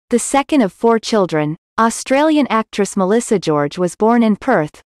The second of 4 children, Australian actress Melissa George was born in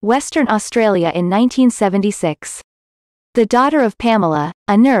Perth, Western Australia in 1976. The daughter of Pamela,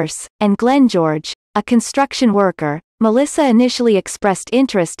 a nurse, and Glenn George, a construction worker, Melissa initially expressed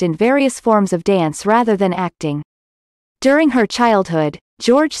interest in various forms of dance rather than acting. During her childhood,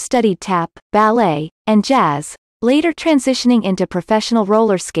 George studied tap, ballet, and jazz, later transitioning into professional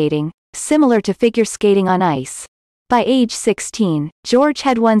roller skating, similar to figure skating on ice. By age 16, George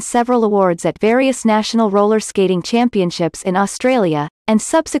had won several awards at various national roller skating championships in Australia, and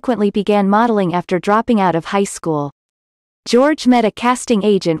subsequently began modeling after dropping out of high school. George met a casting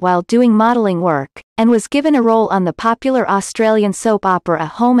agent while doing modeling work, and was given a role on the popular Australian soap opera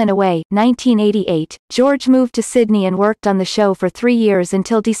Home and Away, 1988. George moved to Sydney and worked on the show for 3 years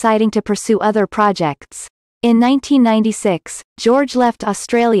until deciding to pursue other projects. In 1996, George left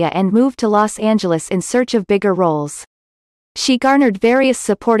Australia and moved to Los Angeles in search of bigger roles. She garnered various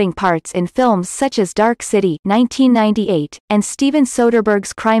supporting parts in films such as Dark City, 1998, and Steven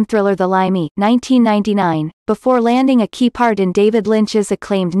Soderbergh's crime thriller The Limey, 1999, before landing a key part in David Lynch's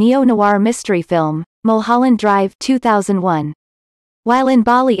acclaimed neo-noir mystery film, Mulholland Drive, 2001. While in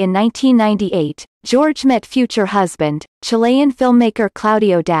Bali in 1998, George met future husband, Chilean filmmaker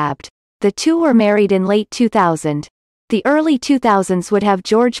Claudio Dabd. The two were married in late 2000. The early 2000s would have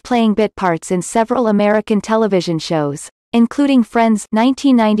George playing bit parts in several American television shows, including Friends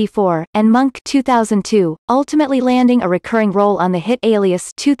 1994 and Monk 2002, ultimately landing a recurring role on the hit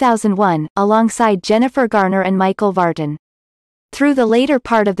Alias 2001, alongside Jennifer Garner and Michael Vartan. Through the later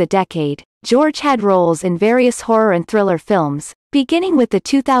part of the decade, George had roles in various horror and thriller films, beginning with the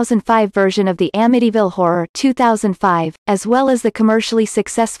 2005 version of the Amityville Horror 2005, as well as the commercially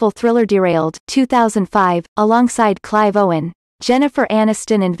successful thriller Derailed 2005, alongside Clive Owen, Jennifer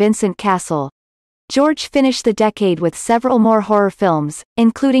Aniston and Vincent Cassel. George finished the decade with several more horror films,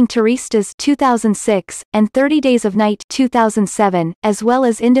 including Turistas 2006 and 30 Days of Night 2007, as well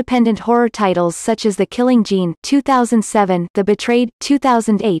as independent horror titles such as The Killing Gene 2007, The Betrayed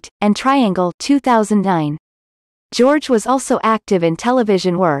 2008, and Triangle 2009. George was also active in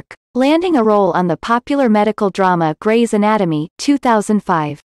television work, landing a role on the popular medical drama Grey's Anatomy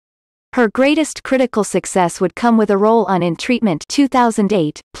 2005. Her greatest critical success would come with a role on In Treatment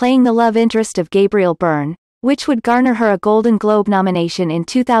 2008, playing the love interest of Gabriel Byrne, which would garner her a Golden Globe nomination in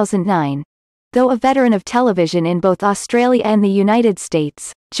 2009. Though a veteran of television in both Australia and the United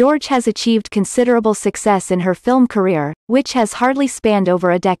States, George has achieved considerable success in her film career, which has hardly spanned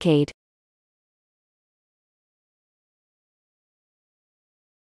over a decade.